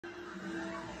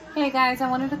Hey guys, I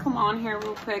wanted to come on here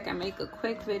real quick and make a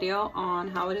quick video on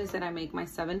how it is that I make my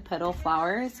 7-petal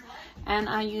flowers, and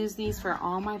I use these for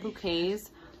all my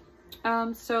bouquets.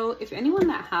 So if anyone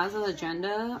that has an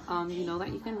agenda, you know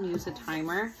that you can use a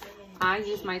timer. I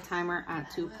use my timer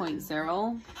at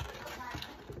 2.0.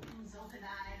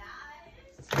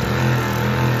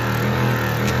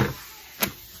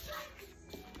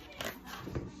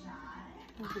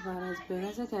 That's about as big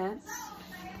as it gets.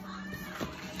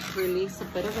 Release a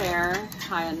bit of air,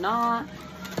 tie a knot,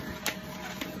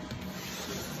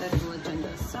 set the agenda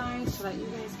aside so that you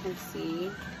guys can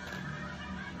see.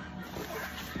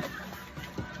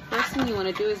 First thing you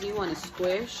want to do is you want to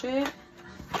squish it,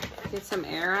 get some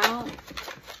air out.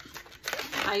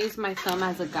 I use my thumb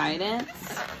as a guidance.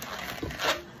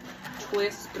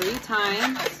 Twist 3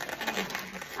 times,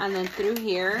 and then through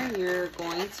here you're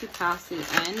going to pass the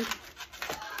end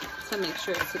to make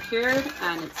sure it's secured,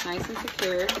 and it's nice and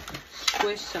secured.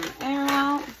 Squish some air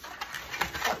out.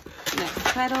 Next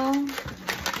petal.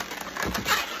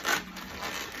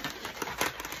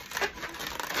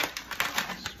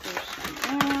 Squish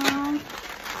some air out.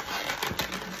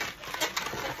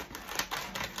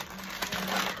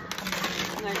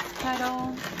 Next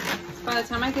petal. So by the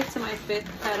time I get to my 5th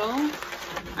petal,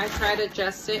 I try to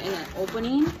adjust it in an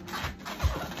opening.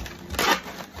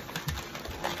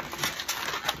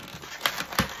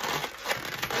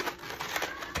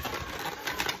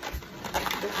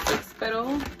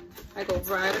 Petal, I go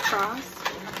right across.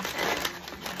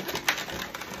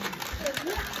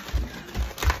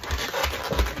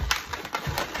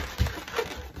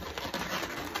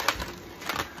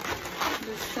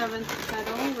 The 7th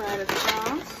petal right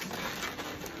across.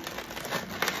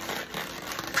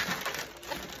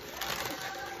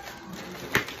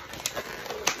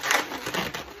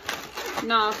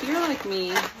 Now, if you're like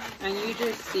me and you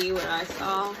just see what I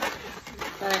saw,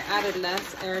 that I added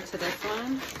less air to this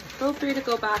one, feel free to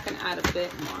go back and add a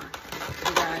bit more,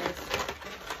 you guys.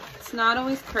 It's not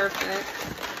always perfect.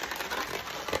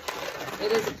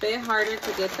 It is a bit harder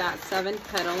to get that 7th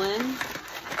petal in.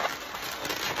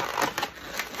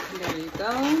 There you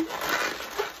go.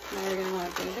 Now you're gonna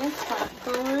want to bring this part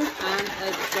forward and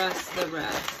adjust the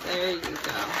rest. There you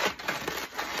go.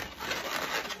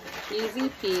 Easy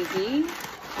peasy.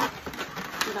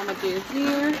 What I'm gonna do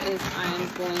here is I'm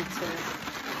going to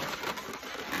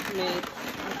make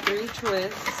 3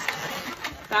 twists.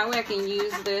 That way I can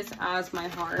use this as my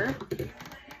heart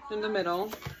in the middle.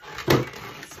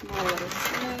 Small little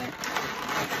slit.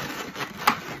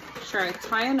 Sure, I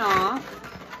tie a knot.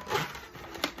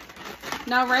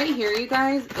 Now right here, you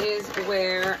guys, is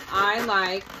where I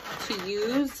like to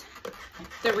use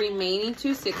the remaining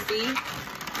 260.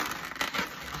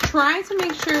 Try to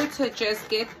make sure to just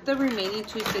get the remaining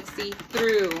 260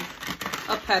 through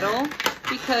a petal,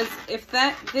 because if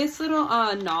this little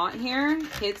knot here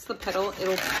hits the petal,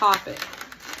 it'll pop it.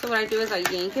 So what I do is I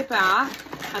yank it back,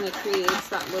 and it creates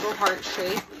that little heart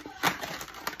shape.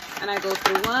 And I go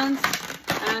through once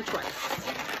and twice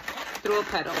through a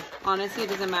petal. Honestly, it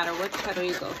doesn't matter which petal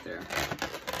you go through.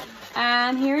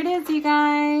 And here it is, you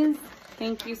guys.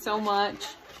 Thank you so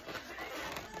much.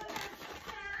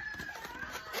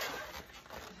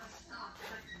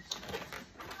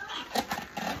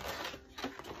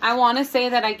 I want to say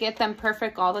that I get them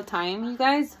perfect all the time, you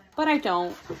guys, but I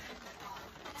don't.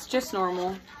 It's just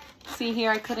normal. See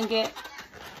here, I couldn't get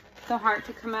the heart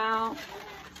to come out.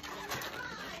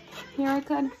 Here I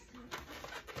could.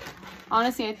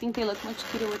 Honestly, I think they look much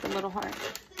cuter with a little heart.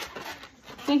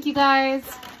 Thank you, guys.